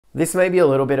This may be a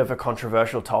little bit of a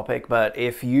controversial topic, but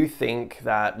if you think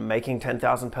that making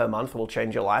 10,000 per month will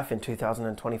change your life in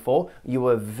 2024, you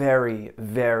are very,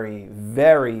 very,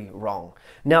 very wrong.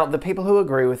 Now, the people who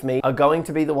agree with me are going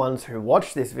to be the ones who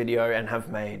watch this video and have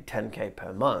made 10K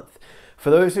per month.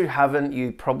 For those who haven't,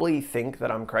 you probably think that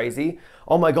I'm crazy.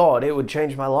 Oh my God, it would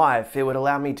change my life. It would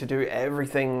allow me to do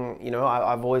everything,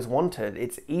 I've always wanted.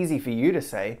 It's easy for you to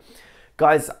say.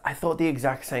 Guys, I thought the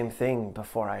exact same thing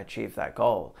before I achieved that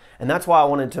goal. And that's why I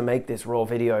wanted to make this raw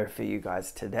video for you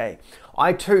guys today.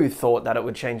 I too thought that it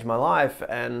would change my life.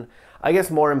 And I guess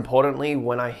more importantly,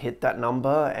 when I hit that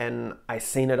number and I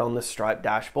seen it on the Stripe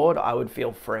dashboard, I would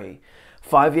feel free.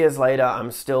 5 years later,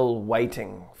 I'm still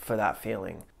waiting for that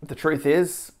feeling. The truth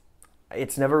is,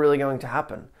 it's never really going to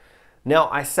happen. Now,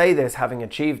 I say this having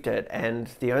achieved it, and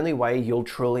the only way you'll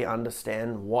truly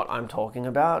understand what I'm talking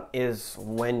about is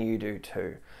when you do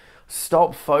too.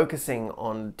 Stop focusing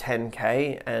on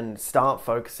 10K and start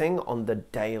focusing on the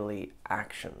daily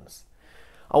actions.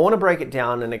 I want to break it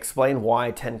down and explain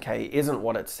why 10K isn't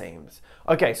what it seems.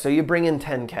 Okay, so you bring in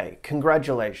 10K,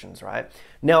 congratulations, right?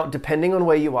 Now, depending on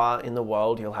where you are in the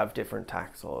world, you'll have different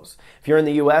tax laws. If you're in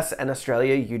the US and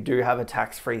Australia, you do have a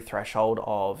tax-free threshold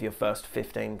of your first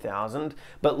 15,000,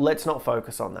 but let's not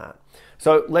focus on that.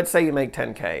 So let's say you make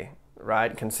 10K,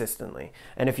 right, consistently.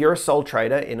 And if you're a sole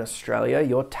trader in Australia,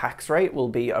 your tax rate will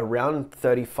be around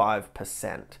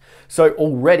 35%. So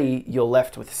already you're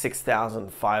left with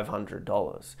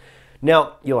 $6,500.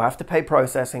 Now, you'll have to pay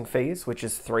processing fees, which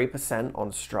is 3%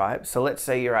 on Stripe. So let's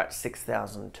say you're at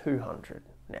 6,200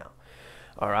 now.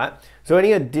 All right. So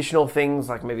any additional things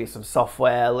like maybe some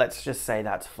software, let's just say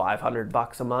that's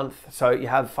 $500 a month. So you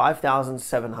have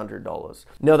 $5,700.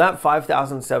 Now that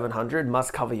 $5,700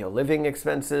 must cover your living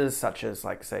expenses, such as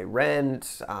like say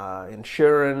rent,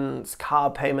 insurance,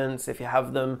 car payments, if you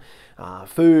have them,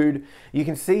 food. You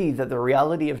can see that the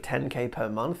reality of 10K per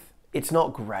month, it's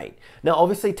not great. Now,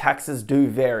 obviously taxes do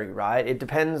vary, right? It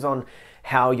depends on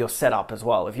how you're set up as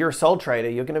well. If you're a sole trader,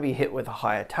 you're going to be hit with a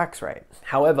higher tax rate.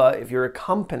 However, if you're a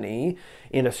company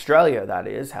in Australia, that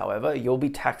is, however, you'll be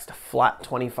taxed flat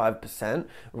 25%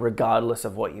 regardless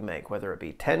of what you make, whether it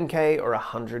be 10K or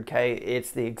 100K, it's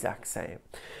the exact same.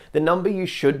 The number you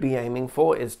should be aiming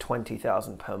for is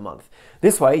 20,000 per month.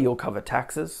 This way, you'll cover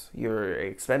taxes, your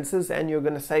expenses, and you're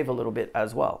going to save a little bit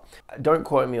as well. Don't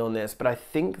quote me on this, but I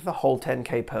think the whole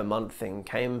 10K per month thing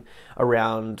came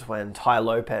around when Tai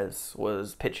Lopez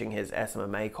was pitching his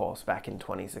SMMA course back in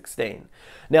 2016.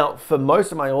 Now, for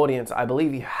most of my audience, I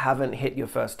believe you haven't hit your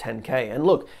first 10K. And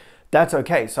look, that's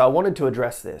okay. So I wanted to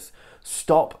address this.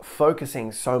 Stop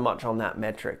focusing so much on that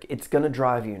metric. It's going to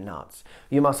drive you nuts.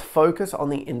 You must focus on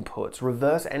the inputs,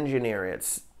 reverse engineer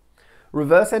it.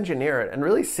 Reverse engineer it and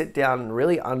really sit down and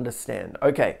really understand.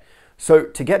 Okay, so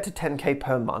to get to 10K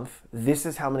per month, this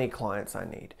is how many clients I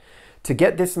need. To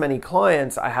get this many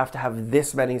clients, I have to have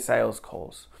this many sales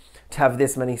calls. To have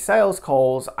this many sales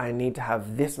calls, I need to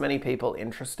have this many people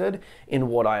interested in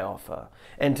what I offer.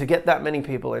 And to get that many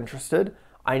people interested,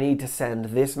 I need to send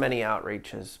this many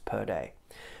outreaches per day.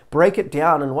 Break it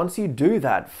down, and once you do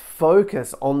that,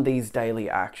 focus on these daily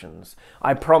actions.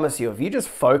 I promise you, if you just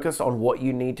focus on what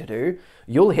you need to do,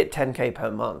 you'll hit 10K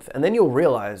per month, and then you'll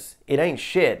realize it ain't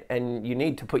shit, and you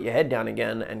need to put your head down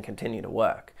again and continue to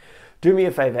work. Do me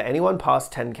a favor, anyone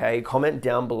past 10K, comment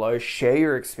down below, share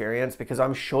your experience, because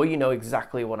I'm sure you know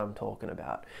exactly what I'm talking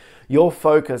about. Your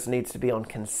focus needs to be on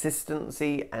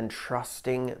consistency and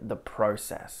trusting the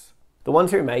process. The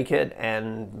ones who make it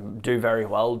and do very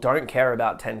well don't care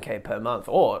about 10K per month,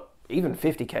 or even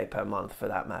 50K per month for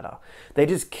that matter. They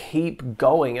just keep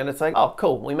going, and it's like, oh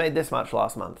cool, we made this much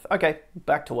last month. Okay,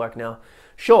 back to work now.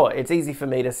 Sure, it's easy for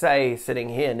me to say sitting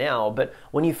here now, but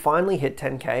when you finally hit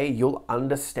 10K, you'll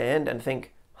understand and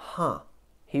think, huh,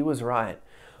 he was right.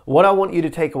 What I want you to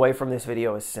take away from this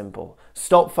video is simple.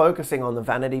 Stop focusing on the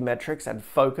vanity metrics and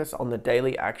focus on the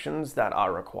daily actions that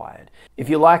are required. If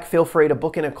you like, feel free to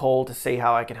book in a call to see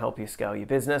how I can help you scale your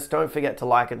business. Don't forget to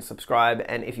like and subscribe.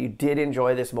 And if you did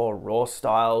enjoy this more raw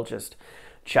style, just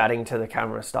chatting to the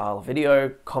camera style video,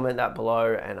 comment that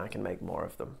below and I can make more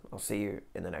of them. I'll see you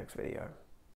in the next video.